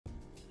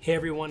Hey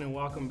everyone, and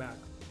welcome back.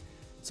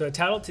 So I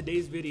titled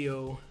today's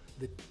video,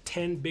 the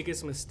 10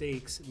 biggest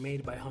mistakes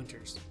made by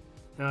hunters.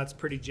 Now it's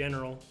pretty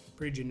general,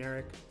 pretty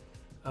generic.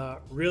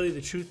 Really the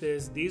truth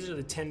is these are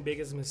the 10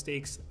 biggest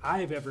mistakes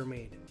I've ever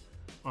made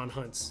on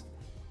hunts.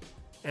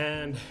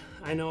 And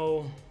I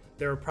know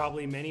there are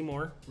probably many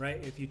more,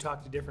 right? If you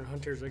talk to different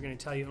hunters, they're gonna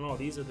tell you, oh,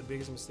 these are the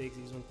biggest mistakes,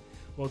 these ones.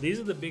 Well,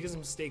 these are the biggest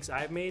mistakes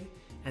I've made,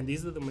 and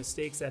these are the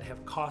mistakes that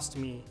have cost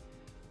me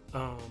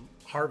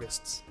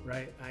harvests,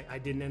 right? I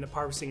didn't end up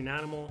harvesting an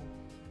animal,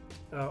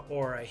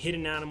 or I hit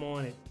an animal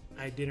and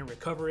I didn't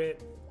recover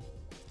it,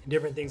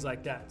 different things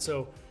like that.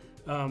 So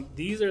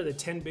these are the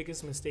 10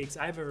 biggest mistakes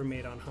I've ever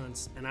made on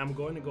hunts, and I'm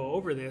going to go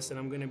over this, and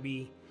I'm going to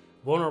be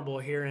vulnerable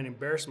here and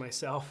embarrass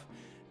myself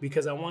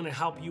because I want to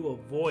help you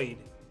avoid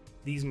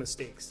these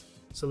mistakes.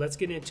 So let's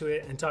get into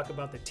it and talk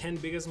about the 10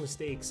 biggest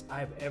mistakes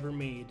I've ever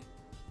made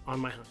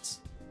on my hunts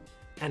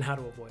and how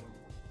to avoid them.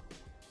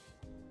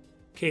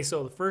 Okay,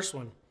 so the first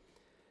one,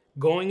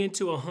 going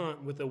into a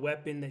hunt with a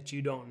weapon that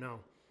you don't know.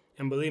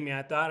 And believe me,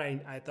 I thought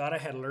I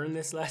had learned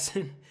this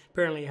lesson.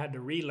 Apparently I had to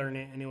relearn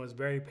it, and it was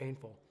very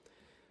painful.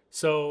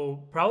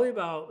 So probably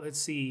about, let's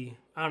see,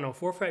 I don't know,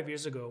 4 or 5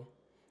 years ago,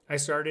 I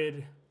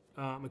started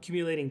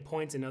accumulating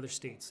points in other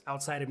states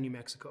outside of New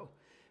Mexico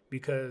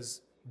because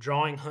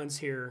drawing hunts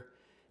here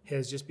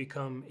has just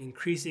become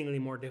increasingly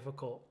more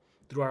difficult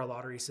through our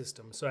lottery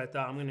system. So I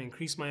thought I'm going to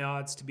increase my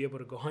odds to be able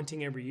to go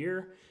hunting every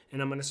year,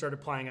 and I'm going to start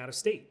applying out of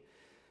state.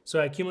 So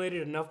I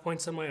accumulated enough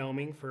points in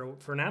Wyoming for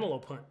an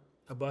antelope hunt,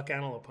 a buck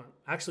antelope hunt,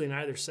 actually an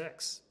either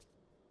sex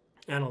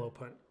antelope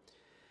hunt.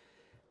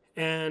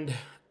 And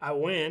I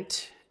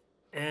went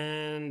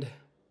and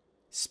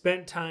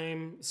spent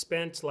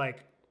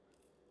like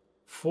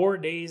 4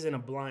 days in a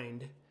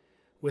blind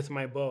with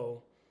my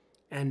bow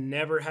and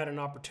never had an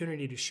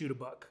opportunity to shoot a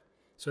buck.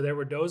 So there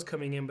were does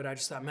coming in, but I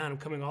just thought, man, I'm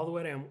coming all the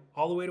way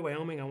to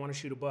Wyoming. I want to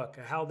shoot a buck.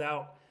 I held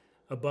out.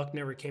 A buck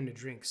never came to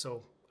drink,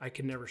 so I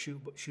could never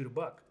shoot a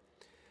buck.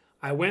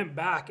 I went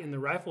back in the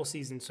rifle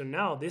season. So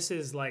now this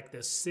is like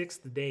the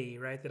 6th day,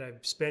 right, that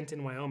I've spent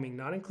in Wyoming,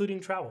 not including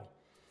travel.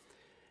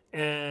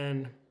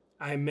 And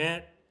I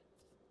met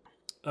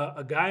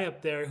a guy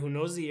up there who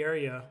knows the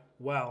area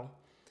well.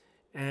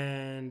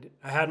 And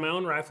I had my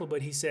own rifle,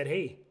 but he said,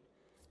 hey,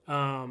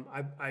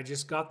 I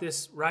just got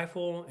this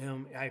rifle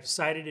and I've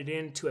sighted it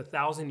in to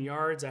 1,000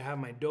 yards. I have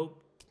my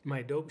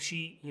dope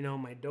sheet, you know,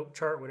 my dope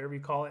chart, whatever you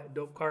call it,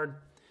 dope card.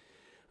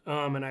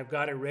 And I've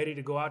got it ready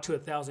to go out to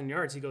 1,000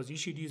 yards. He goes, you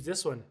should use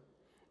this one.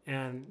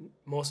 And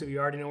most of you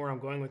already know where I'm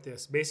going with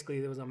this.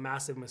 Basically, there was a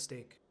massive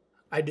mistake.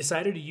 I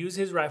decided to use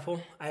his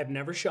rifle. I have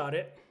never shot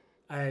it.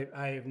 I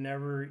have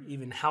never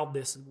even held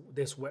this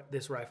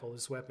rifle,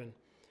 this weapon.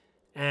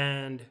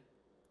 And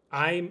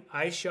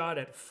I shot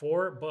at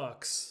 4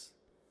 bucks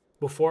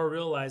before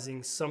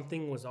realizing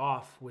something was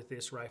off with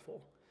this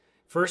rifle.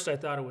 First, I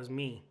thought it was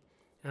me.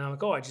 And I'm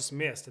like, oh, I just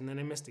missed. And then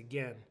I missed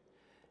again.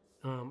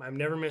 I've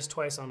never missed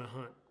twice on a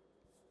hunt.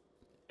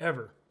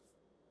 Ever.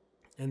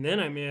 And then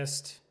I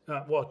missed,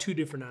 2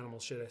 different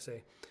animals, should I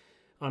say,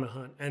 on a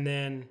hunt. And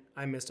then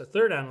I missed a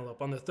 3rd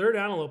antelope. On the 3rd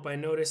antelope, I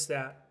noticed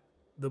that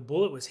the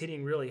bullet was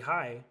hitting really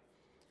high.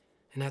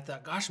 And I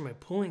thought, gosh, am I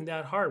pulling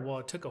that hard? Well,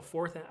 it took a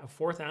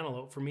 4th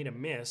antelope for me to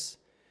miss.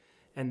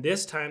 And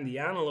this time the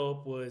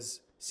antelope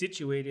was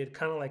situated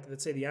kind of like,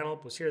 let's say the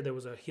antelope was here. There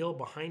was a hill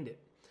behind it.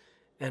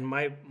 And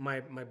my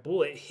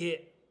bullet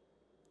hit,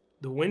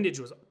 the windage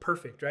was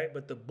perfect, right?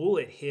 But the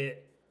bullet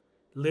hit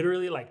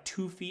literally like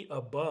 2 feet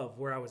above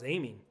where I was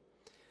aiming.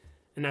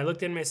 And I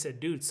looked at him and I said,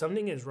 dude,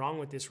 something is wrong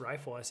with this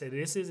rifle. I said,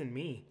 this isn't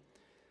me.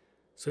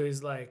 So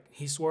he's like,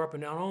 he swore up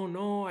and down, oh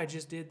no, I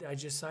just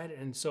sighted.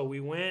 And so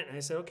we went and I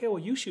said, okay, well,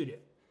 you shoot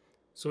it.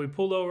 So we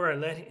pulled over,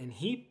 and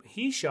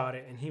he shot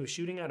it, and he was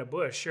shooting at a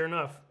bush. Sure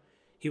enough,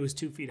 he was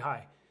 2 feet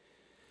high.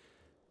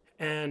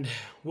 And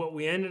what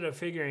we ended up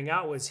figuring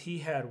out was he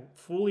had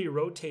fully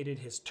rotated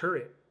his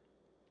turret,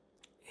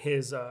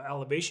 his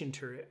elevation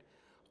turret,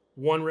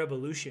 1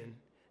 revolution.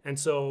 And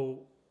so,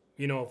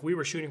 you know, if we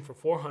were shooting for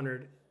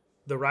 400,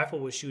 the rifle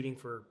was shooting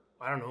for,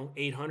 I don't know,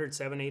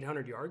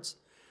 800 yards.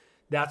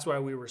 That's why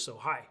we were so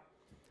high.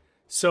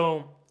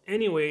 So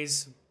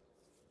anyways,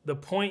 the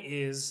point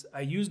is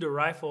I used a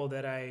rifle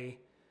that I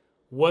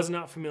was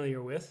not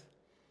familiar with.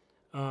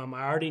 I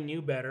already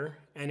knew better,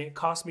 and it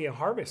cost me a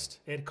harvest.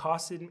 It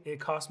cost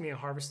me a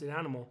harvested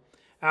animal.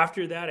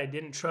 After that, I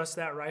didn't trust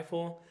that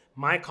rifle.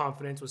 My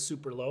confidence was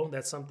super low.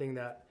 That's something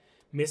that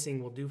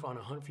missing will do on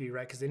a hunt for you,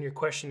 right? Because then you're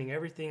questioning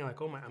everything.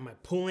 Like, oh, am I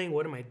pulling?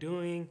 What am I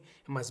doing?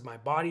 Is my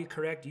body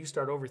correct? You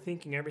start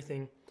overthinking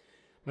everything.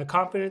 My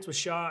confidence was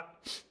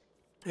shot.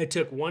 I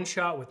took 1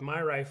 shot with my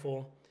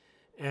rifle,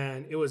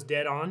 and it was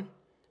dead on.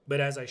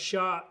 But as I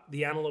shot,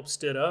 the antelope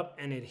stood up,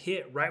 and it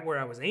hit right where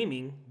I was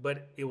aiming,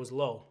 but it was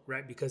low,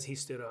 right? Because he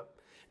stood up.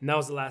 And that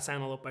was the last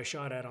antelope I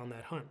shot at on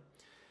that hunt.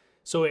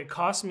 So it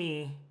cost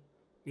me,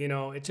 you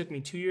know, it took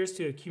me 2 years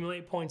to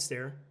accumulate points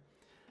there.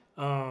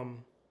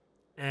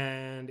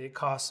 And it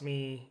cost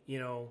me, you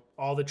know,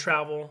 all the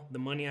travel, the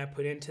money I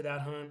put into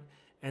that hunt,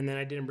 and then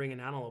I didn't bring an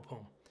antelope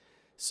home.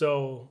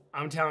 So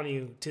I'm telling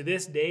you, to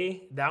this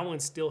day, that one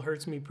still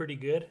hurts me pretty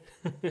good.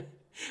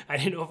 I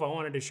didn't know if I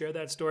wanted to share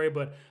that story,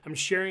 but I'm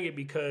sharing it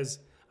because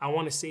I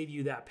want to save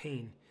you that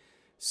pain.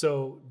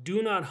 So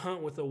do not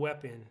hunt with a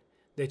weapon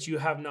that you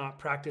have not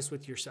practiced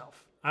with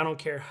yourself. I don't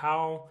care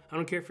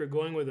if you're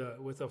going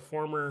with a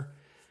former,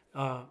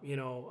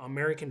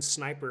 American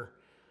sniper.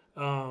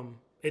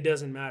 It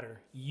doesn't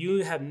matter.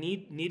 You have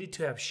needed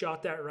to have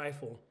shot that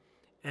rifle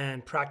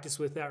and practice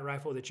with that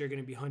rifle that you're going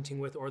to be hunting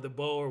with, or the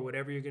bow, or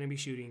whatever you're going to be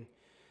shooting.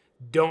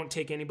 Don't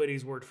take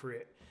anybody's word for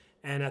it.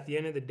 And at the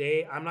end of the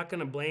day, I'm not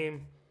going to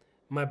blame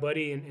my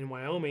buddy in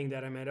Wyoming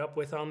that I met up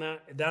with on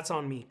that. That's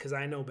on me because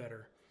I know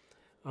better.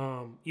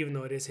 Even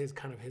though it is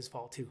kind of his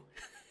fault too.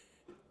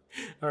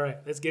 All right,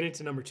 let's get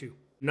into number 2.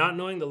 Not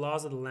knowing the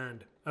laws of the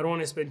land. I don't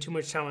want to spend too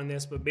much time on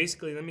this, but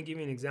basically, let me give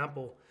you an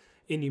example.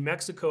 In New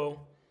Mexico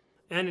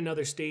and in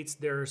other states,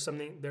 there's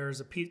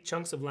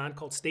chunks of land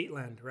called state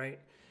land, right?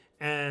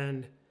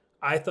 And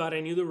I thought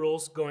I knew the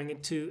rules going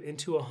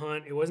into a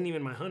hunt. It wasn't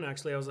even my hunt,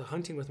 actually. I was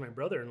hunting with my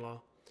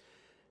brother-in-law.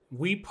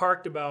 We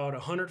parked about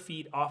 100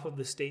 feet off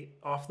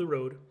the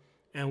road,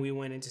 and we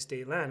went into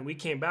state land. We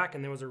came back,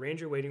 and there was a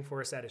ranger waiting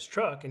for us at his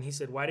truck, and he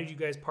said, "Why did you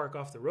guys park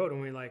off the road?"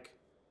 And we're like,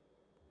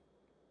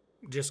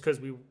 just because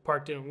we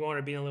parked in, we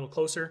wanted to be a little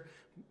closer.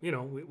 You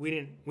know, we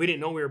didn't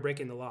know we were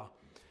breaking the law.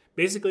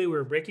 Basically, we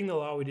were breaking the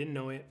law. We didn't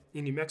know it.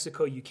 In New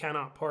Mexico, you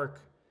cannot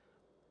park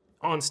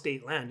on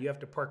state land. You have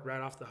to park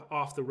right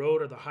off the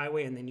road or the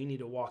highway, and then you need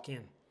to walk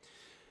in.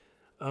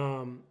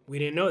 We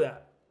didn't know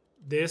that.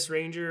 This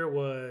ranger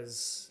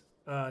was,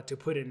 to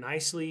put it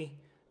nicely,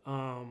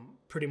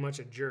 pretty much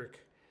a jerk,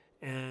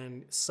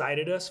 and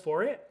cited us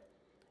for it.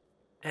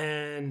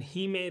 And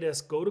he made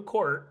us go to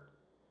court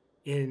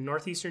in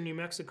northeastern New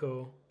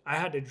Mexico. I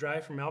had to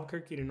drive from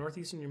Albuquerque to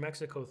northeastern New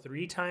Mexico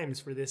 3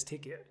 times for this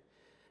ticket.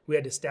 We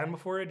had to stand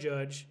before a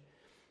judge,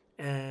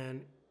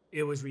 and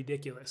it was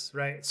ridiculous,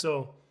 right?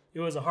 So it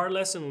was a hard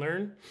lesson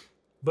learned,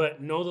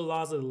 but know the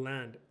laws of the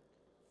land.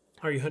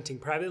 Are you hunting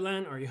private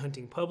land? Are you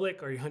hunting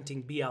public? Are you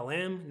hunting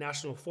BLM,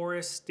 national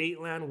forest, state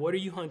land? What are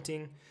you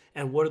hunting,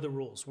 and what are the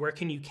rules? Where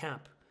can you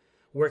camp?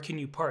 Where can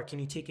you park? Can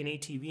you take an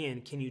ATV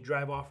in? Can you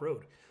drive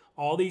off-road?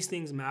 All these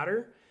things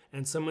matter,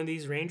 and some of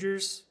these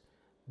rangers,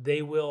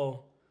 they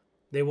will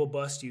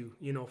bust you,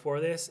 for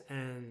this.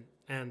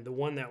 And the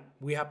one that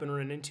we happened to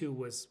run into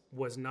was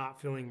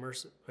not feeling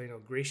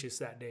gracious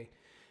that day,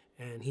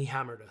 and he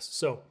hammered us.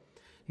 So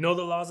know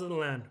the laws of the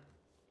land.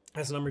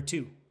 That's number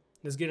 2.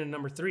 Let's get into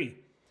number 3.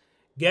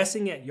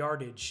 Guessing at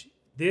yardage.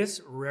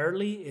 This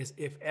rarely is,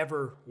 if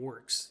ever,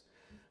 works.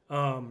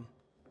 And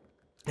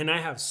I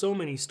have so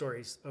many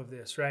stories of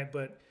this, right?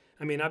 But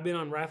I mean, I've been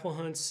on rifle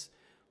hunts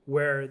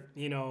where,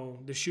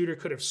 the shooter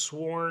could have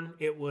sworn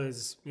it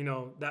was,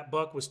 that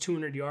buck was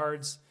 200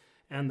 yards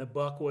and the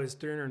buck was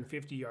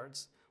 350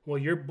 yards. Well,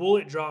 your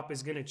bullet drop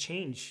is going to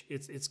change.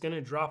 It's going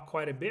to drop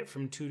quite a bit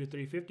from 2 to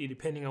 350,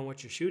 depending on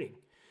what you're shooting.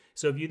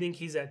 So if you think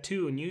he's at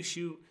 2 and you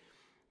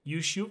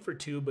shoot for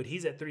 2, but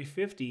he's at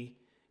 350,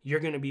 you're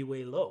going to be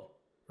way low,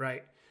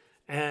 right?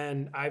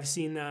 And I've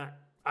seen that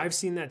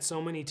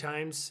so many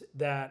times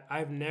that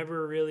I've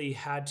never really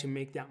had to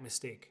make that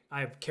mistake.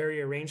 I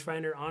carry a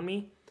rangefinder on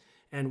me,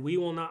 and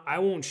I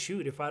won't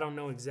shoot if I don't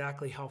know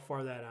exactly how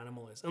far that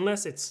animal is,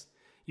 unless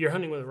you're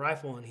hunting with a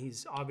rifle and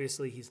he's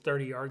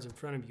 30 yards in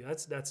front of you.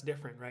 That's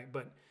different, right?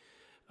 But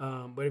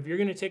if you're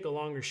going to take a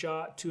longer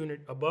shot,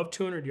 above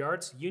 200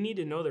 yards, you need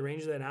to know the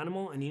range of that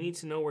animal, and you need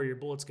to know where your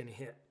bullet's going to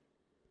hit.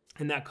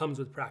 And that comes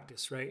with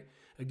practice, right?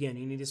 Again,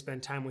 you need to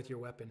spend time with your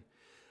weapon.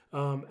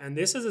 And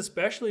this is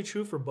especially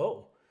true for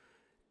bow.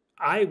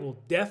 I will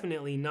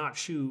definitely not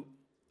shoot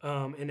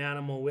an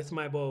animal with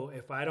my bow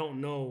if I don't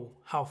know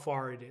how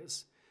far it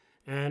is.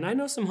 And I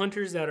know some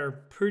hunters that are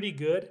pretty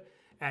good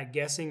at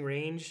guessing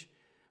range.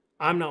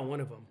 I'm not one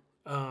of them.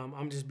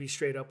 I'm just be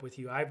straight up with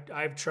you.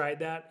 I've tried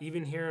that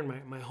even here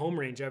in my home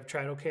range. I've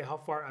tried, okay, how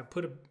far? I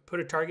put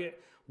a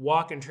target,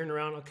 walk and turn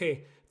around.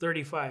 Okay,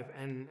 35,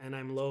 and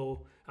I'm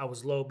low. I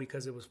was low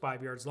because it was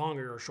 5 yards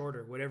longer or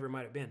shorter, whatever it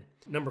might have been.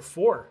 Number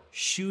 4,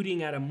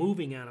 shooting at a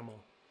moving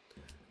animal.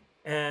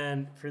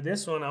 And for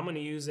this one, I'm going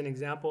to use an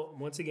example,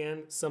 once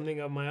again, something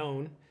of my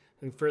own,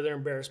 and further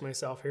embarrass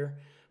myself here.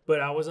 But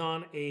I was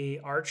on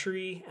an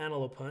archery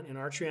antelope hunt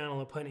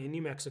in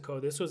New Mexico.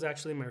 This was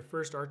actually my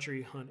first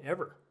archery hunt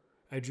ever.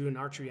 I drew an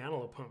archery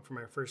antelope hunt for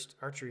my first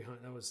archery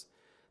hunt.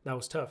 That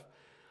was tough.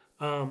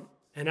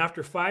 And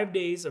after 5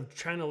 days of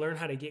trying to learn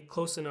how to get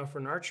close enough for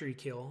an archery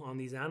kill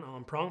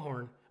on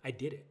pronghorn, I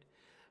did it.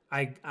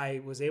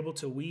 I was able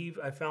to weave.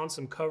 I found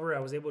some cover. I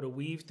was able to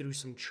weave through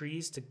some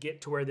trees to get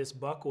to where this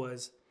buck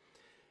was.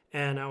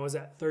 And I was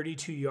at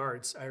 32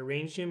 yards. I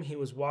ranged him. He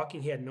was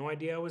walking. He had no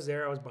idea I was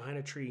there. I was behind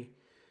a tree,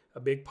 a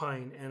big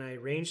pine. And I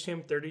ranged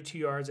him 32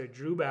 yards. I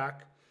drew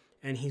back,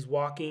 and he's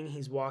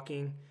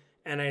walking.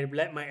 And I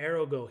let my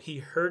arrow go. He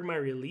heard my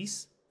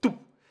release.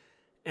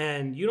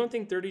 And you don't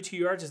think 32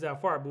 yards is that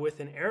far, but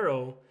with an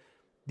arrow,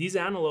 these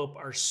antelope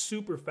are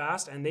super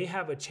fast, and they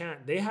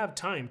have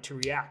time to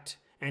react.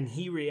 And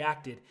he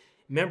reacted.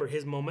 Remember,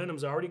 his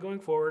momentum's already going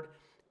forward.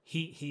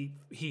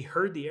 he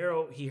heard the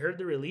arrow, he heard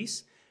the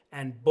release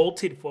and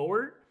bolted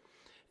forward,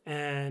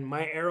 and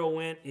my arrow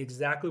went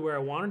exactly where I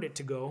wanted it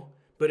to go,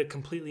 but it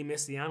completely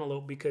missed the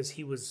antelope because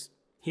he was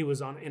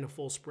on in a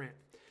full sprint.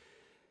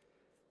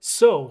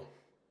 So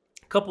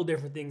a couple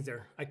different things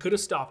there. I could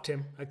have stopped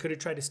him. I could have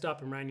tried to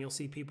stop him, right? And you'll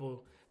see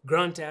people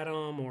grunt at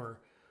him or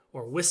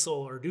whistle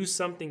or do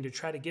something to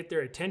try to get their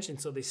attention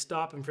so they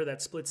stop, and for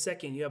that split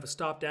second you have a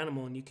stopped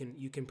animal and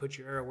you can put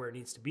your arrow where it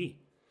needs to be.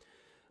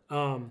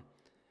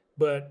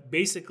 But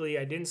basically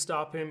I didn't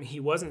stop him. He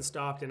wasn't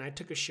stopped, and I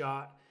took a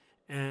shot,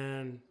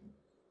 and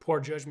poor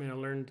judgment. I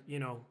learned,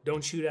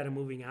 don't shoot at a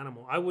moving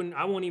animal. I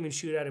won't even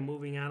shoot at a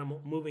moving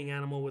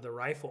animal with a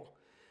rifle.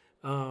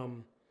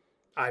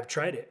 I've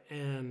tried it,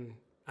 and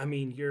I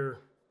mean,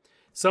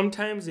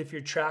 sometimes if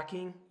you're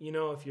tracking,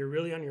 if you're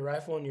really on your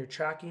rifle and you're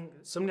tracking,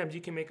 sometimes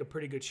you can make a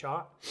pretty good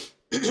shot,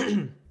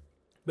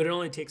 but it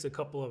only takes a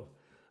couple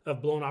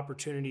of blown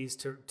opportunities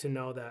to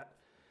know that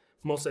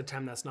most of the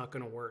time that's not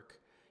going to work,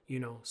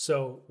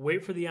 So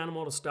wait for the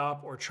animal to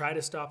stop, or try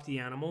to stop the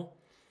animal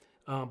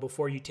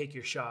before you take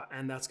your shot,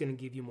 and that's going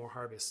to give you more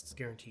harvests,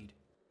 guaranteed.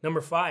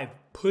 Number 5,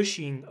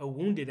 pushing a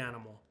wounded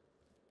animal.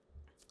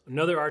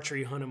 Another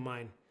archery hunt of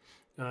mine.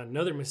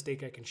 Another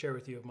mistake I can share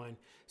with you of mine.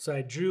 So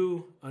I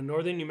drew a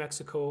northern New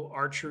Mexico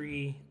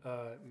archery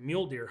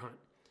mule deer hunt.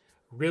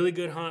 Really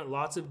good hunt,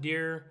 lots of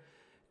deer.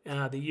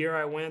 The year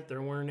I went,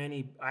 there weren't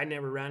any, I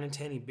never ran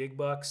into any big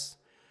bucks.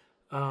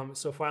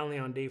 So finally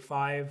on day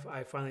 5,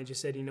 I finally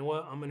just said, you know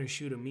what, I'm going to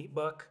shoot a meat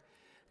buck.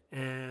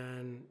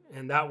 And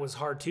that was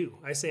hard too.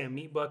 I say a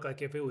meat buck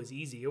like if it was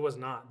easy. It was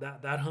not.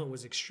 That hunt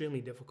was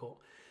extremely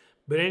difficult.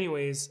 But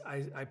anyways,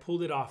 I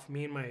pulled it off.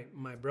 Me and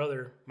my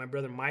brother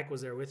Mike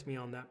was there with me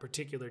on that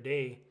particular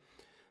day.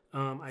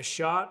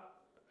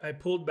 I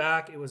pulled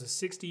back. It was a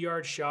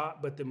 60-yard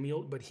shot, but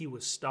he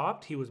was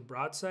stopped. He was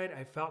broadside.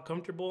 I felt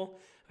comfortable.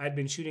 I'd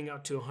been shooting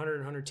out to 100,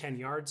 110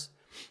 yards.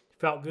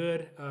 Felt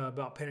good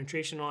about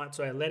penetration and all that.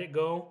 So I let it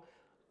go.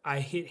 I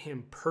hit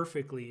him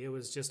perfectly. It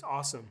was just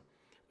awesome.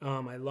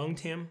 I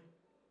lunged him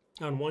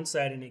on one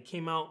side, and it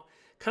came out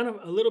kind of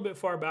a little bit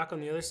far back on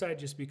the other side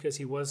just because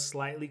he was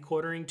slightly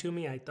quartering to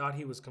me. I thought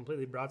he was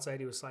completely broadside.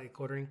 He was slightly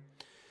quartering.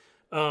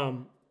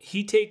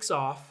 He takes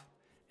off,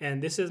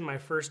 and this is my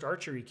first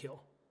archery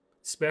kill,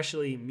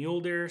 especially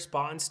mule deer,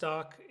 spot and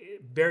stock.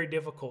 Very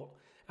difficult.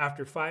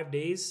 After 5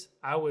 days,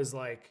 I was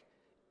like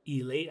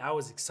elate. I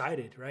was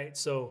excited, right?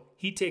 So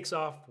he takes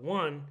off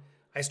one.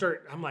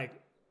 I'm like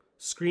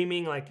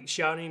screaming, like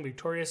shouting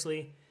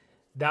victoriously.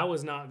 That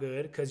was not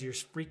good because you're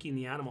freaking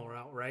the animal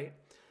out, right?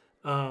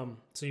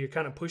 So you're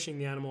kind of pushing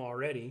the animal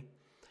already.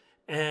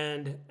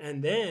 And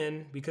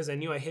then because I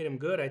knew I hit him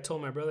good, I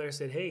told my brother, I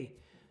said, hey,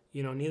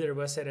 neither of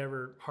us had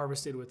ever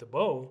harvested with a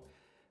bow.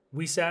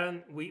 We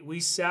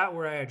sat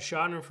where I had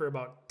shot him for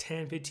about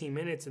 10, 15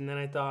 minutes. And then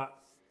I thought,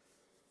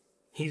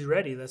 he's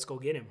ready. Let's go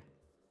get him.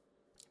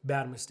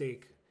 Bad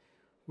mistake.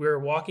 We were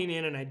walking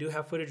in, and I do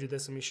have footage of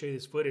this. Let me show you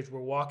this footage.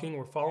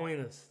 We're following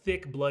a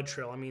thick blood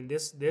trail. I mean,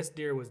 this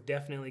deer was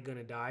definitely going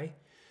to die.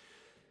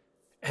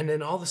 And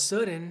then all of a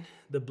sudden,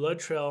 the blood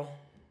trail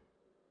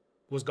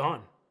was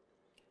gone.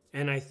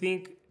 And I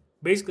think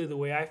basically the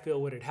way I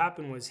feel what had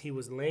happened was he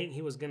was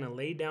going to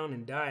lay down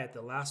and die at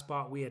the last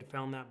spot we had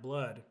found that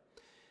blood.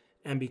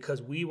 And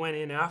because we went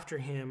in after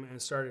him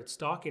and started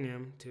stalking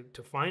him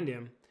to find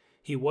him,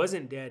 he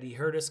wasn't dead. He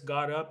heard us,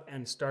 got up,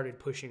 and started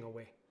pushing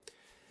away.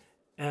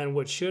 And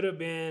what should have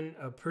been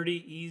a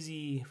pretty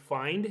easy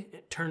find,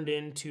 it turned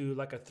into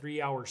like a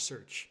 3-hour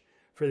search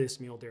for this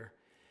mule deer.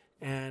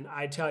 And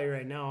I tell you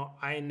right now,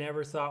 I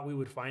never thought we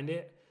would find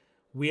it.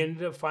 We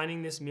ended up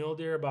finding this mule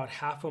deer about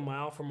half a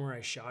mile from where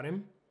I shot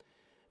him.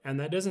 And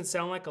that doesn't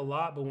sound like a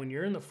lot, but when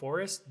you're in the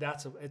forest,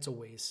 it's a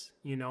ways,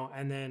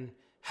 And then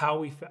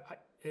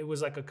it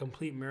was like a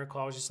complete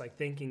miracle. I was just like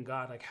thanking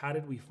God, like, how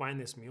did we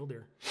find this mule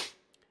deer?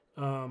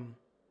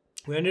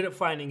 We ended up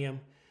finding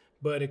him,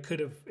 but it could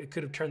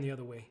have turned the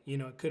other way.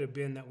 It could have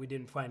been that we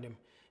didn't find him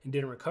and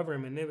didn't recover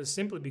him. And it was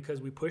simply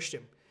because we pushed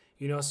him,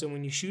 So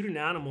when you shoot an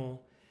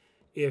animal,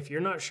 if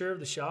you're not sure of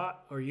the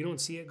shot or you don't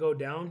see it go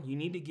down, you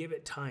need to give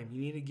it time.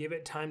 You need to give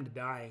it time to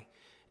die.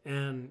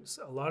 And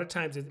a lot of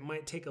times it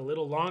might take a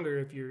little longer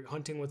if you're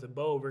hunting with a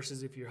bow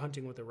versus if you're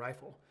hunting with a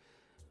rifle.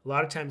 A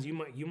lot of times you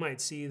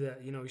might see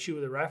that, you shoot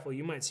with a rifle,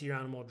 you might see your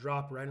animal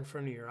drop right in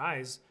front of your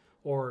eyes,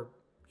 or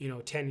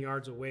 10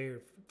 yards away or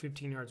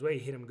 15 yards away, you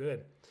hit him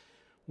good.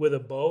 With a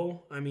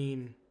bow, I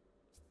mean,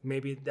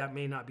 maybe that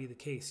may not be the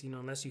case,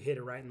 unless you hit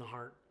it right in the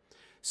heart.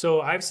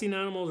 So I've seen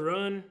animals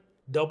run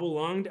double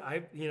lunged.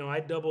 I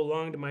double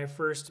lunged my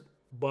first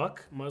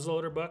buck,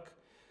 muzzleloader buck,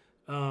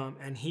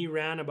 and he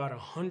ran about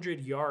 100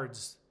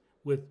 yards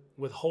with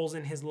holes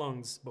in his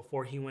lungs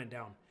before he went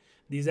down.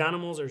 These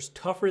animals are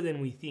tougher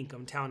than we think.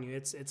 I'm telling you,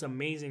 it's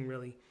amazing,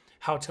 really,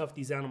 how tough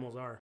these animals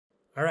are.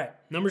 All right,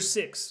 number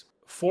 6.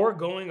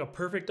 Foregoing a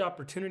perfect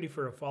opportunity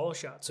for a follow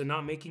shot, so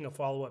not making a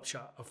follow-up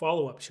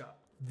shot.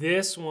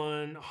 This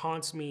one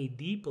haunts me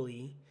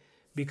deeply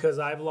because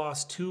I've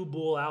lost 2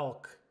 bull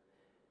elk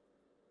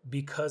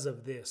because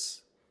of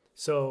this.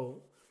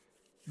 So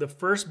the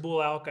first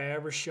bull elk I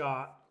ever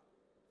shot,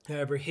 I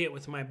ever hit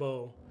with my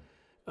bow,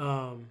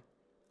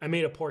 I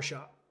made a poor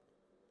shot.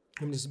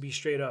 I'm just to be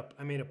straight up.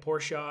 I made a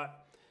poor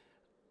shot.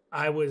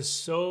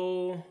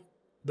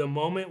 The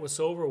moment was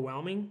so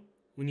overwhelming.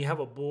 When you have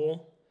a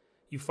bull,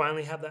 you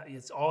finally have that.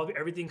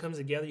 Everything comes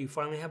together. You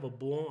finally have a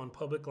bull on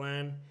public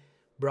land,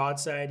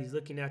 broadside. He's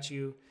looking at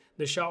you.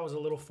 The shot was a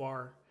little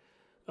far.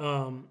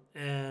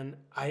 And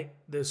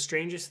the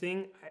strangest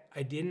thing,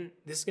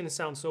 this is going to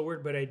sound so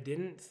weird, but I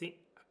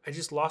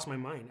just lost my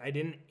mind. I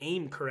didn't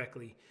aim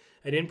correctly.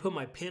 I didn't put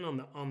my pin on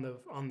the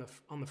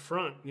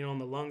front, on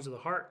the lungs of the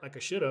heart like I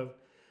should have.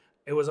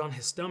 It was on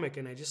his stomach,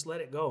 and I just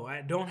let it go.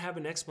 I don't have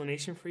an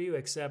explanation for you,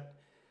 except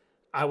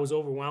I was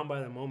overwhelmed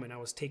by the moment. I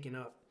was taken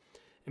up.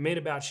 I made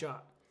a bad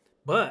shot,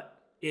 but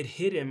it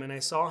hit him, and I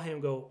saw him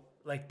go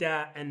like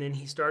that, and then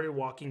he started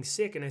walking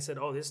sick, and I said,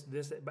 oh, this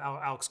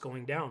elk's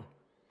going down.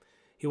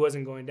 He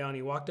wasn't going down.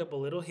 He walked up a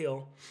little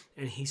hill,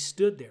 and he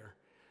stood there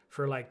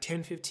for like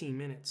 10, 15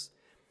 minutes.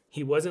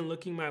 He wasn't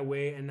looking my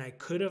way, and I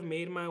could have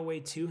made my way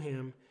to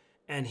him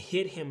and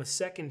hit him a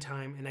second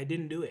time, and I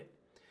didn't do it.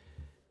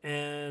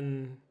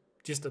 And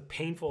just a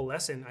painful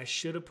lesson. I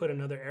should have put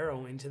another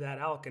arrow into that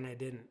elk, and I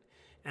didn't.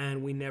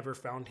 And we never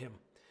found him.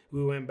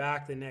 We went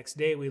back the next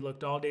day. We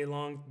looked all day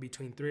long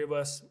between three of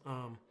us,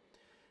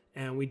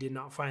 and we did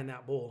not find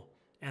that bull.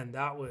 And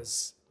that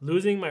was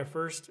losing my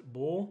first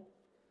bull.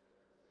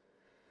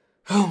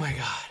 Oh my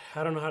God.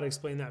 I don't know how to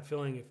explain that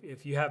feeling.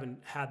 If you haven't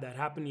had that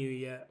happen to you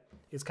yet,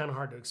 it's kind of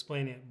hard to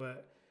explain it,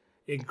 but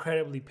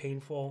incredibly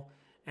painful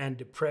and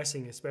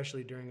depressing,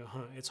 especially during a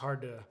hunt. It's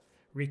hard to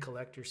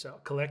collect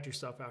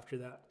yourself after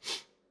that.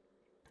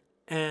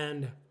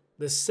 And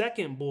the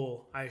second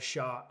bull I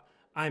shot,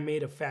 I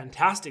made a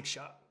fantastic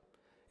shot.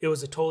 It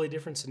was a totally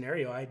different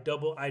scenario. I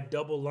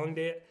double lunged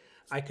it.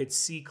 I could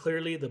see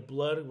clearly the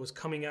blood was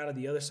coming out of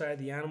the other side of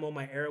the animal.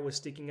 My arrow was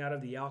sticking out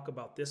of the elk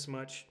about this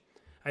much.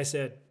 I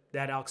said,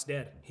 that elk's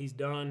dead. He's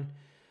done.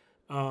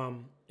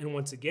 And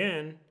once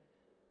again,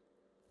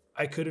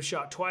 I could have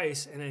shot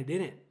twice, and I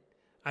didn't.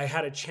 I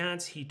had a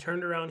chance. He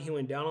turned around. He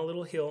went down a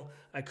little hill.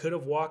 I could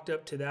have walked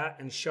up to that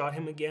and shot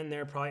him again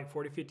there, probably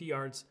 40, 50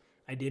 yards.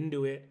 I didn't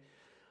do it.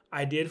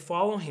 I did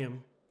follow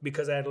him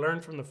because I had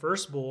learned from the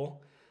first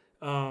bull.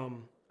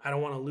 I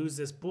don't want to lose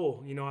this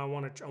bull. I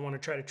want to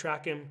try to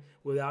track him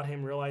without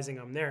him realizing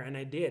I'm there. And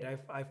I did.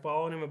 I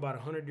followed him about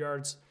 100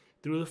 yards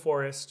through the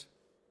forest,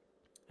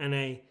 and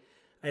I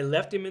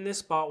left him in this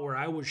spot where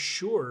I was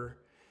sure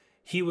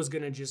he was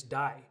going to just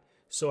die.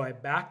 So I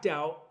backed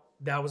out.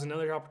 That was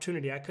another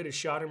opportunity. I could have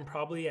shot him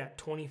probably at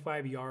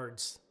 25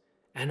 yards,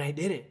 and I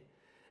didn't.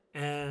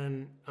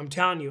 And I'm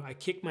telling you, I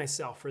kicked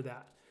myself for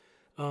that.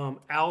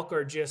 Elk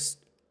are just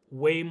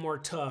way more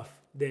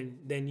tough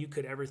than you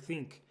could ever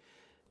think.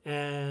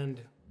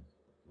 And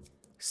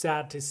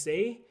sad to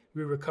say,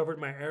 we recovered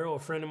my arrow. A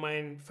friend of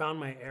mine found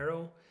my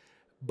arrow,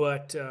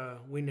 but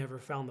we never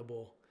found the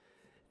bull.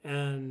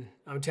 And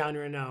I'm telling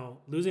you right now,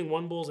 losing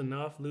one bull is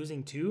enough.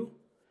 Losing two,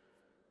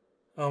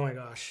 oh my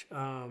gosh,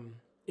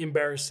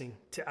 embarrassing.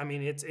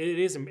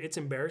 It's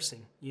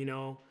embarrassing, and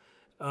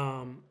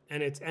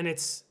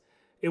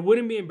it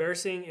wouldn't be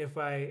embarrassing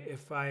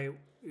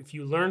if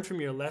you learn from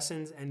your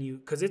lessons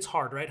because it's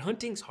hard, right?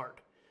 Hunting's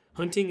hard.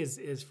 Hunting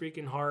is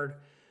freaking hard,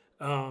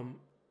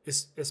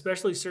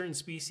 especially certain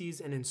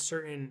species and in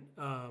certain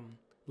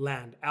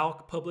land.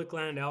 Elk, public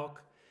land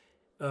elk,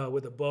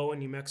 with a bow in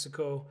New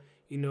Mexico.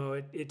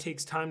 It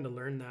takes time to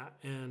learn that,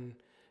 and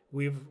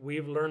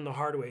we've learned the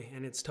hard way,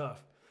 and it's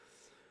tough.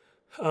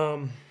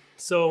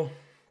 So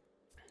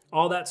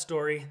all that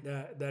story,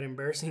 that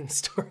embarrassing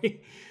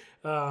story,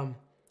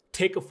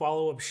 take a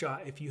follow-up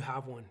shot if you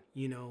have one,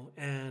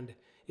 and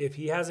if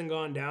he hasn't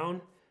gone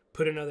down,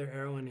 put another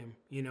arrow in him,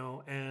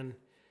 and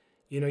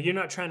you're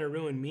not trying to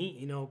ruin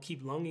meat,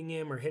 keep lunging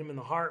him or hit him in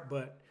the heart,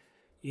 but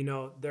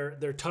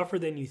they're tougher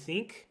than you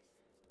think,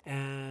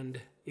 and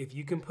if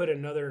you can put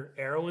another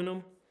arrow in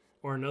them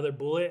or another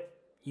bullet,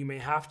 you may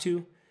have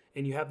to,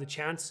 and you have the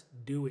chance,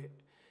 do it.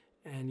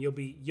 And you'll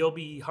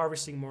be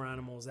harvesting more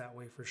animals that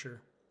way for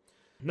sure.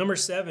 Number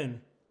 7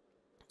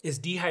 is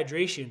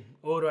dehydration.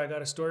 Odo, I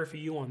got a story for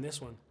you on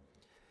this one.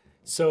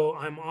 So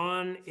I'm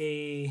on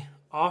a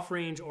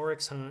off-range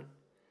oryx hunt,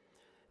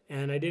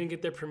 and I didn't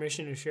get their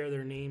permission to share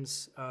their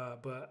names,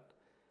 but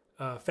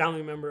a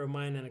family member of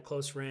mine and a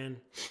close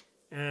friend.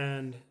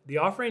 And the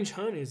off-range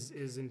hunt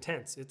is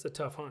intense. It's a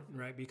tough hunt,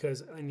 right?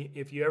 Because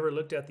if you ever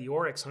looked at the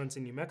oryx hunts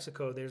in New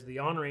Mexico, there's the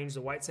on-range,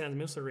 the White Sands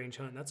Missile Range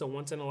hunt. That's a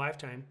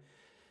once-in-a-lifetime.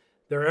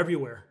 They're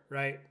everywhere,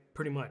 right?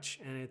 Pretty much.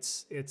 And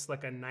it's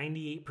like a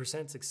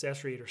 98%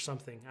 success rate or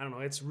something. I don't know.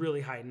 It's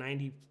really high,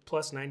 90%.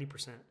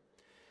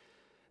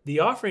 The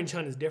off-range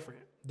hunt is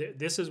different.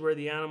 This is where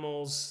the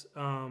animals,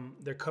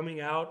 they're coming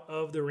out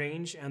of the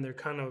range and they're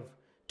kind of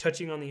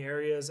touching on the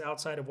areas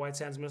outside of White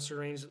Sands Missile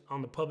Range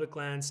on the public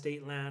land,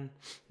 state land,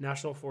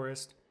 national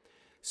forest.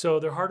 So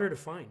they're harder to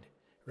find,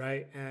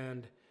 right?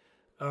 And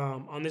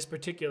on this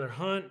particular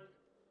hunt,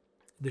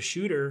 the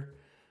shooter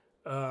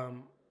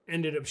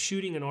ended up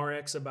shooting an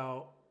RX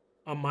about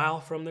a mile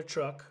from the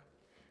truck,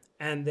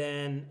 and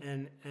then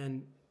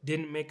and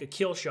didn't make a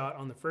kill shot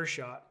on the first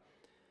shot,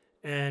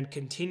 and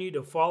continued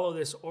to follow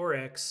this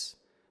oryx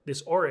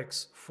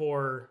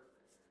for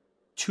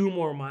 2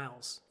 more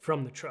miles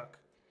from the truck.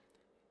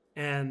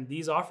 And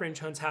these off-range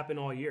hunts happen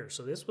all year.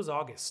 So this was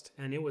August,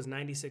 and it was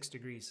 96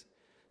 degrees.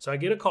 So I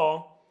get a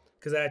call,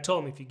 because I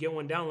told him, if you get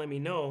one down, let me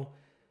know.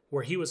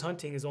 Where he was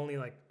hunting is only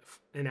like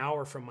an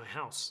hour from my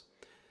house.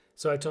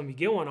 So I told him, you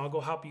get one, I'll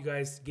go help you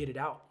guys get it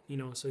out.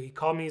 So he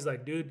called me. He's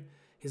like, dude,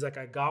 he's like,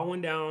 I got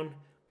one down,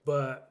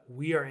 but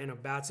we are in a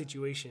bad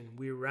situation.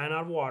 We ran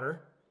out of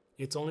water.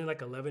 It's only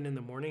like 11 in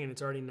the morning, and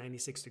it's already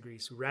 96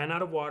 degrees. We ran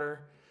out of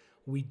water.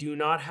 We do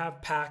not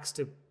have packs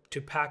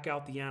to pack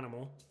out the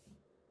animal.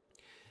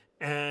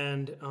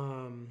 And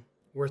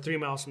we're 3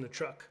 miles from the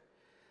truck.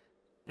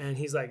 And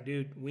he's like,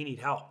 dude, we need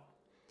help.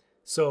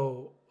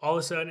 So all of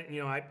a sudden,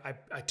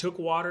 I took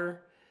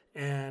water,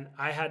 and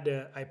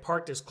I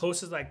parked as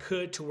close as I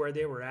could to where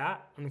they were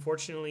at.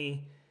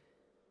 Unfortunately,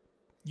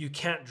 you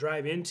can't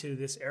drive into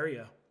this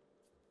area,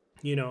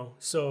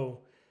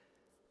 so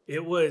by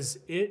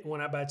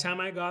the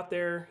time I got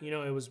there,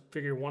 it was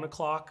figured 1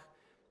 o'clock.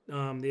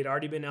 They'd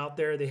already been out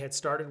there. They had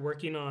started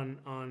working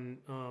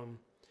on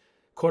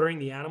quartering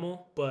the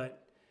animal,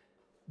 but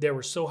they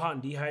were so hot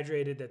and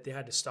dehydrated that they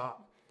had to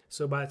stop.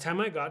 So by the time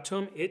I got to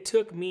them, it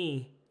took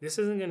me, this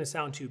isn't going to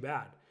sound too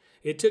bad.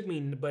 It took me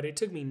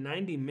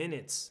 90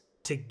 minutes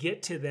to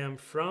get to them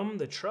from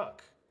the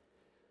truck.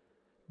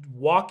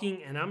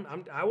 Walking, and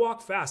I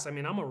walk fast. I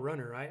mean, I'm a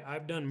runner.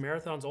 I've done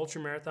marathons,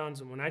 ultra marathons,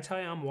 and when I tell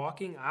you I'm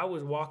walking, I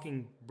was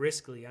walking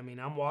briskly. I mean,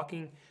 I'm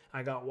walking.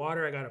 I got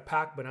water, I got a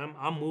pack, but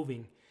I'm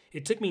moving.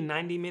 It took me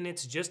 90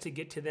 minutes just to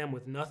get to them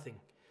with nothing.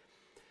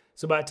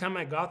 So by the time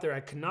I got there, I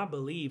could not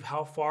believe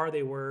how far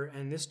they were.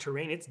 And this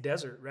terrain, it's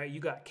desert, right? You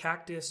got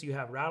cactus, you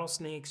have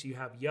rattlesnakes, you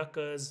have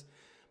yuccas,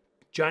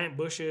 giant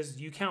bushes.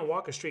 You can't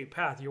walk a straight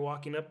path. You're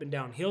walking up and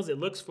down hills. It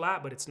looks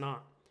flat, but it's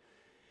not.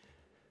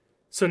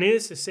 So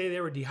needless to say, they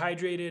were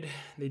dehydrated.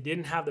 They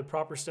didn't have the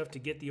proper stuff to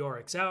get the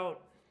oryx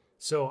out.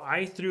 So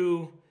I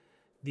threw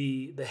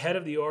the head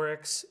of the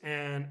oryx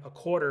and a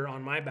quarter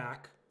on my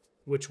back,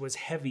 which was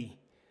heavy,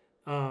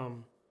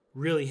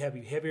 really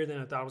heavy, heavier than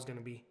I thought it was going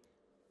to be.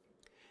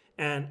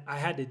 And I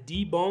had to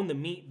debone the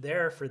meat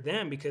there for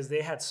them because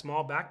they had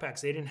small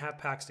backpacks. They didn't have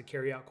packs to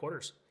carry out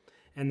quarters.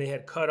 And they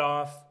had cut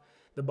off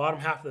the bottom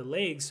half of the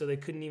legs, so they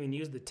couldn't even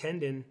use the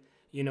tendon,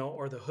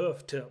 or the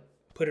hoof to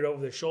put it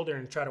over their shoulder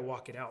and try to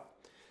walk it out.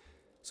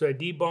 So we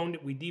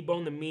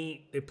deboned the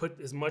meat. They put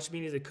as much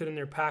meat as they could in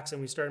their packs, and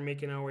we started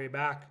making our way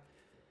back.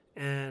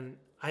 And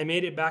I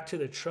made it back to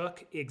the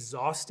truck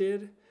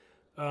exhausted.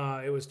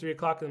 It was 3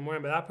 o'clock in the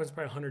morning. By that point, it's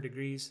probably 100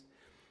 degrees.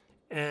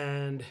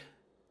 And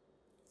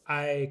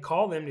I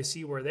called them to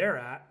see where they're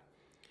at,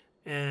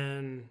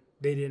 and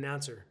they didn't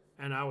answer.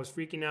 And I was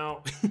freaking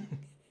out.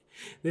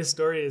 It's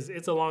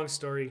a long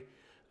story.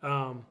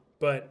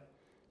 But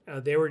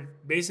they were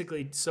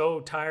basically so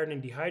tired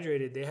and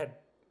dehydrated, they had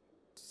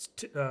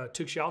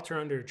took shelter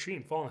under a tree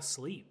and fallen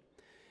asleep.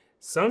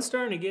 The sun's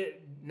starting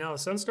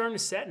to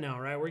set now,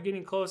 right? We're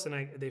getting close,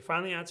 and they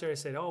finally answered. I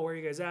said, "Oh, where are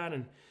you guys at?"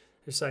 And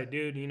they're like,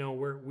 "Dude,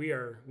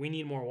 we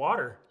need more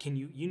water.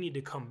 You need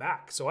to come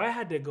back." So I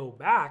had to go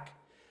back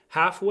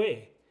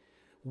halfway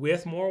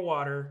with more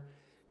water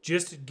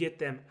just to get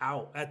them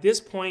out. At this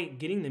point,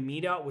 getting the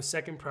meat out was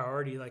second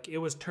priority. Like, it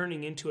was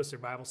turning into a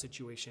survival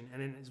situation,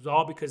 and it was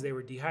all because they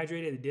were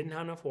dehydrated. They didn't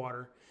have enough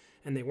water,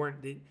 and they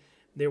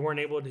weren't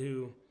able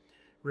to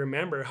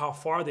remember how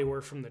far they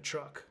were from the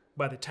truck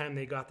by the time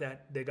they got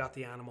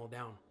the animal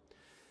down.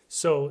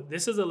 So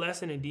this is a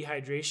lesson in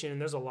dehydration, and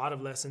there's a lot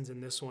of lessons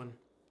in this one.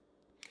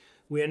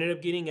 We ended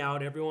up getting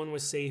out. Everyone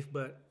was safe,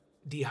 but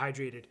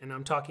dehydrated. And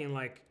I'm talking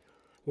like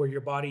where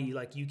your body,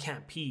 like, you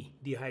can't pee,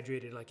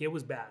 dehydrated. Like, it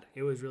was bad.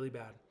 It was really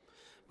bad.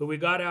 But we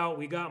got out.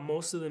 We got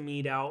most of the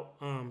meat out.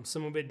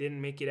 Some of it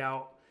didn't make it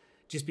out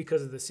just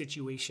because of the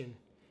situation,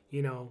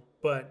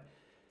 But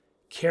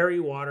carry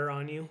water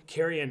on you.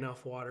 Carry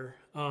enough water,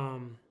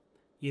 and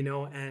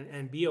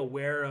be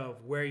aware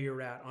of where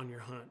you're at on your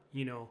hunt.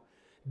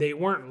 They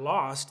weren't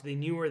lost. They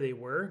knew where they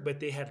were,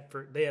 but they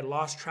had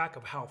lost track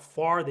of how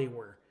far they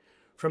were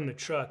from the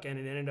truck, and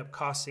it ended up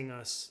costing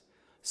us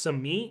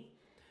some meat,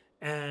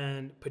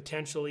 and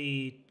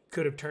potentially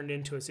could have turned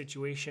into a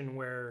situation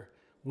where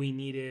we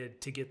needed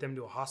to get them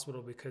to a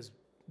hospital because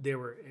they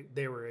were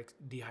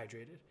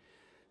dehydrated.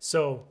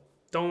 So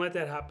don't let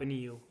that happen to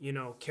you.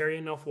 Carry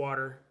enough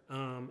water,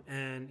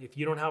 and if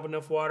you don't have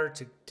enough water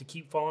to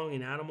keep following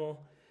an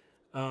animal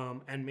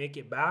and make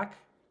it back,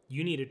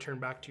 you need to turn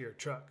back to your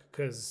truck,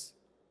 because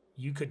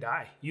you could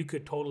die. You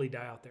could totally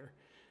die out there,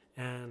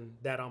 and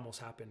that almost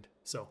happened.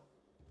 So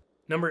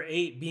number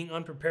 8, being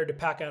unprepared to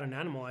pack out an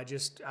animal. I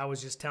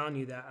was just telling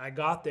you that I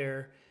got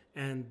there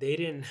and they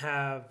didn't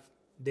have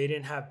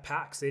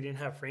packs. They didn't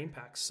have frame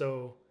packs.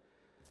 So,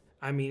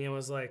 I mean, it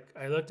was like,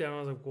 I looked at it and I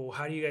was like, well,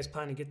 how do you guys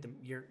plan to get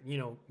your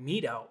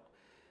meat out?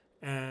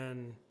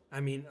 And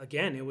I mean,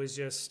 again, it was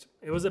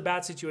a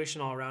bad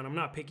situation all around. I'm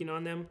not picking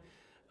on them.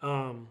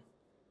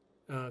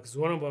 because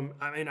one of them,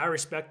 I mean, I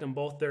respect them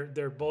both.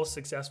 They're both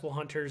successful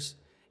hunters.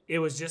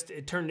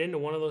 It turned into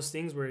one of those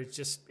things where it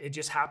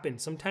just happened.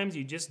 Sometimes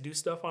you just do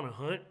stuff on a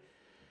hunt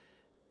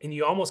and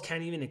you almost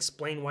can't even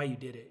explain why you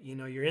did it. You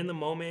know, you're in the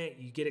moment,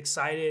 you get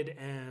excited,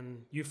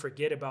 and you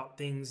forget about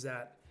things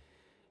that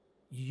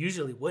you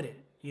usually wouldn't,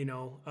 you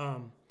know.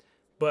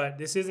 But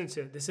this isn't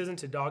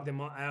to dog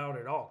them out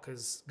at all,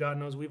 because God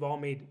knows we've all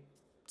made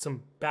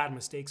some bad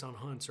mistakes on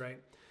hunts, right?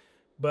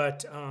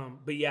 But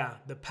yeah,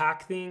 the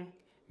pack thing,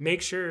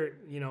 make sure,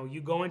 you know,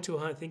 you go into a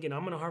hunt thinking,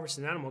 I'm going to harvest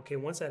an animal. Okay,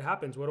 once that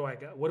happens, what do I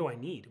got? What do I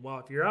need? Well,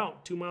 if you're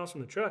out 2 miles from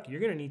the truck, you're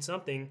going to need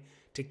something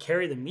to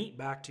carry the meat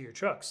back to your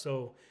truck.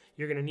 So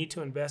you're going to need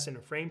to invest in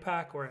a frame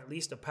pack, or at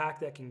least a pack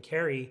that can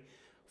carry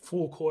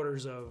full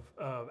quarters of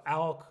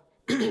elk,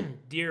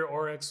 deer,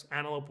 oryx,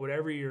 antelope,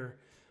 whatever you're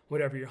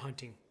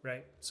hunting,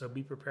 right? So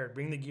be prepared.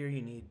 Bring the gear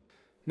you need.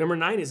 Number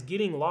 9 is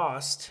getting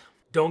lost.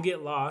 Don't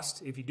get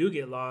lost. If you do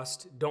get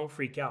lost, don't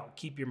freak out.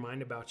 Keep your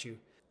mind about you.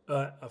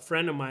 A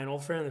friend of mine,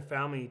 old friend of the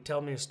family,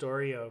 told me a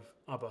story of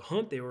a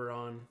hunt they were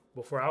on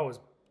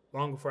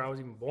long before I was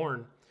even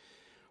born,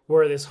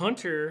 where this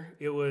hunter,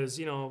 it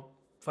was,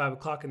 5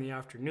 o'clock in the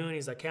afternoon.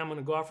 He's like, hey, I'm going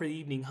to go out for the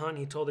evening hunt.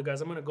 He told the guys,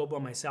 I'm going to go by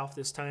myself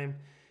this time.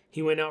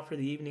 He went out for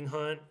the evening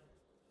hunt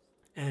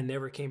and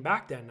never came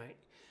back that night.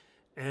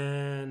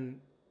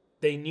 And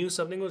they knew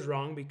something was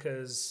wrong,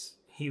 because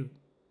he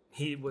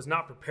was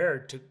not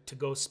prepared to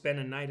go spend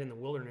a night in the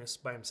wilderness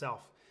by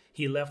himself.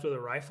 He left with a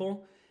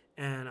rifle,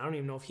 and I don't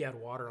even know if he had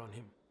water on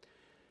him.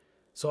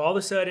 So all of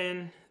a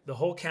sudden, the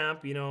whole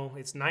camp,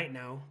 it's night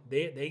now.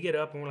 They get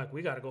up and we're like,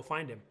 we got to go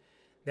find him.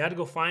 They had to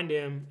go find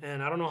him,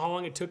 and I don't know how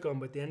long it took them,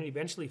 but then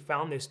eventually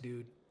found this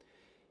dude.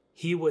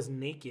 He was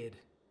naked.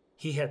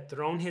 He had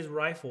thrown his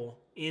rifle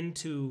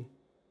into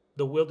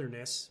the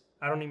wilderness.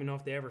 I don't even know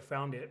if they ever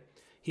found it.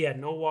 He had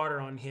no water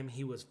on him.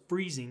 He was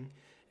freezing,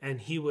 and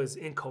he was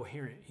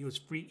incoherent.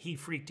 He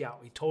freaked out.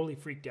 He totally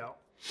freaked out.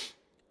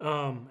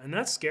 And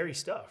that's scary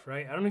stuff,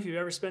 right? I don't know if you've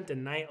ever spent a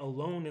night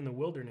alone in the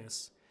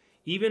wilderness.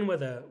 Even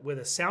with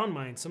a sound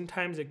mind,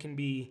 sometimes it can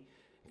be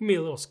a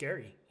little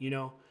scary,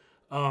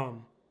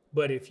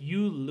 But if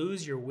you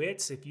lose your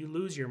wits, if you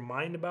lose your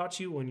mind about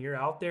you when you're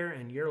out there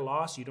and you're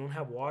lost, you don't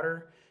have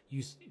water,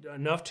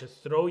 enough to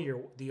throw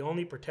the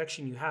only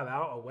protection you have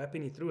out, a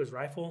weapon, he threw his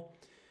rifle,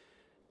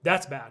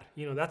 that's bad.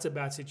 That's a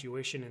bad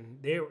situation.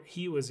 And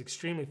he was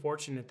extremely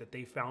fortunate that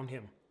they found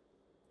him.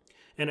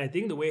 And I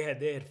think the way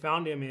they had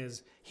found him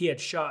is he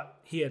had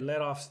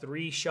let off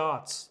 3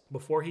 shots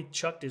before he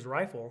chucked his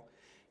rifle.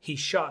 He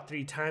shot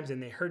 3 times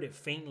and they heard it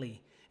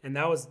faintly. And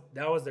that was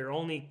their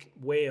only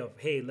way of,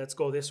 hey, let's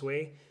go this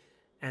way.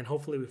 And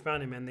hopefully we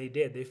found him. And they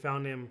did. They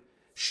found him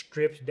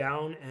stripped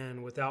down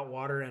and without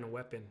water and a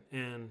weapon.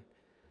 And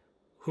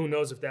who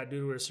knows if that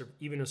dude would have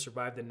even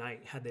survived the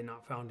night had they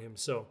not found him.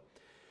 So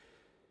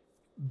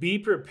be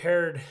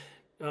prepared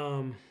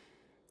to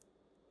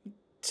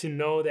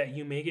know that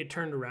you may get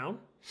turned around.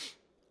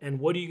 And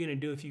what are you going to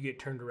do if you get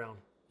turned around?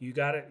 You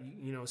got to,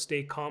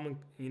 stay calm. And,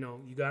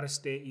 you got to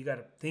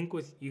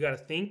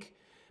think,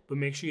 but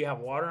make sure you have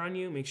water on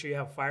you. Make sure you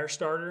have a fire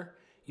starter.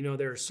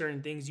 There are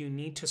certain things you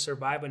need to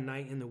survive a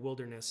night in the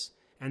wilderness.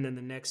 And then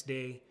the next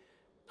day,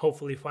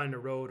 hopefully find a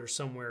road or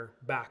somewhere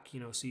back,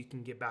 so you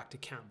can get back to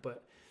camp.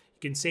 But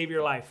you can save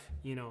your life,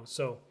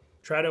 So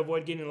try to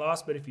avoid getting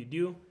lost. But if you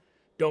do,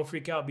 don't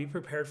freak out. Be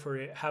prepared for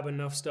it. Have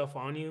enough stuff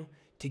on you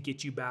to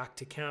get you back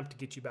to camp, to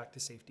get you back to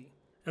safety.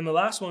 And the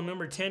last one,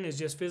 number 10, is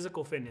just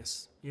physical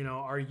fitness.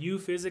 Are you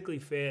physically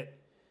fit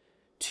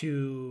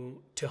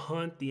to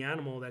hunt the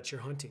animal that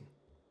you're hunting?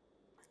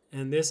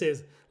 And this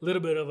is a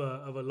little bit of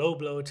a low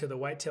blow to the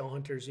whitetail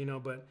hunters,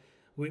 but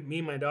me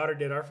and my daughter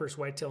did our first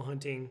whitetail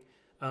hunting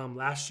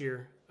last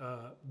year.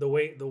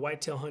 The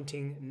whitetail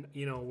hunting,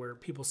 where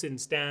people sit in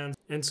stands.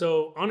 And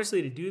so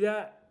honestly, to do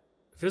that,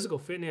 physical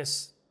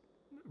fitness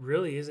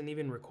really isn't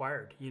even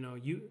required.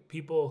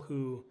 People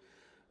who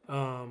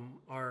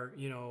are,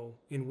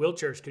 in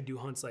wheelchairs could do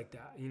hunts like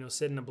that,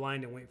 sit in a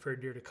blind and wait for a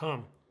deer to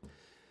come.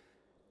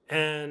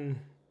 And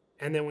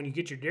then when you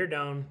get your deer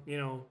down,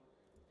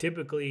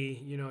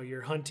 typically,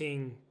 you're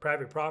hunting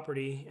private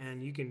property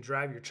and you can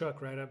drive your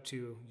truck right up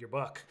to your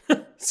buck.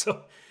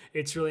 So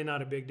it's really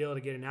not a big deal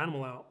to get an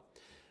animal out.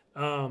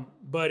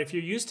 But if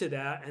you're used to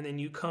that and then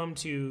you come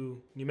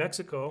to New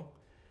Mexico,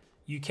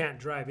 you can't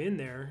drive in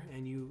there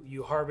and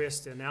you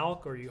harvest an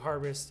elk or you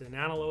harvest an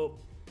antelope,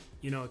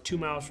 2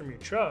 miles from your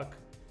truck,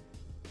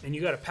 and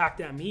you got to pack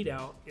that meat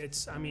out.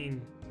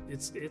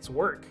 It's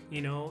work,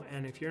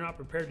 and if you're not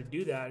prepared to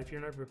do that, if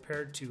you're not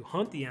prepared to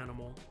hunt the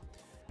animal,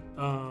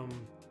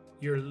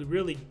 you're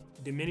really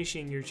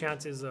diminishing your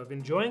chances of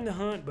enjoying the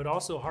hunt, but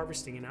also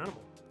harvesting an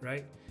animal,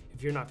 right?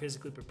 If you're not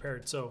physically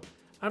prepared. So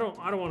I don't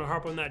want to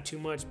harp on that too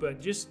much, but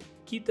just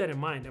keep that in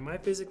mind. Am I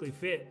physically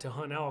fit to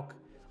hunt elk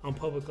on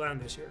public land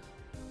this year?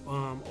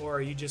 Or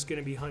are you just going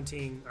to be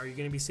hunting? Are you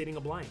going to be sitting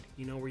a blind,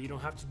 where you don't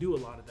have to do a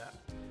lot of that?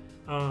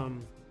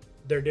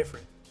 They're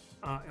different.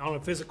 On a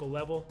physical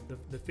level,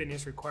 the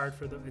fitness required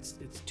for it's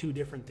 2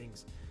 different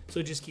things.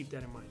 So just keep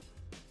that in mind.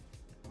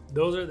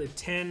 Those are the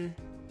 10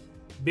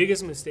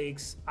 biggest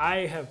mistakes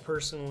I have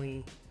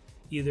personally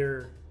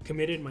either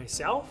committed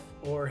myself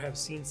or have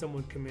seen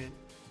someone commit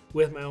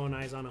with my own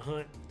eyes on a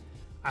hunt.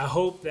 I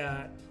hope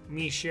that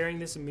me sharing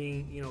this and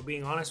me,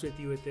 being honest with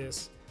you with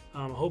this,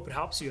 I hope it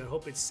helps you. I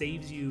hope it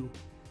saves you,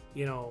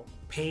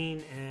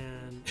 pain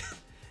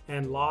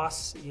and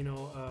loss,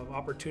 of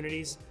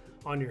opportunities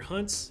on your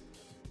hunts,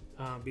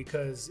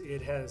 because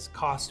it has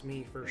cost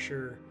me for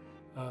sure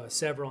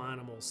several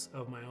animals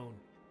of my own.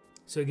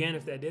 So again,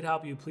 if that did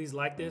help you, please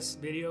like this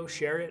video,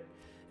 share it,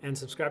 and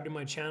subscribe to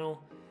my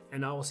channel.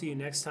 And I will see you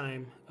next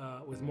time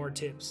with more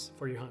tips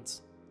for your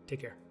hunts. Take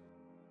care.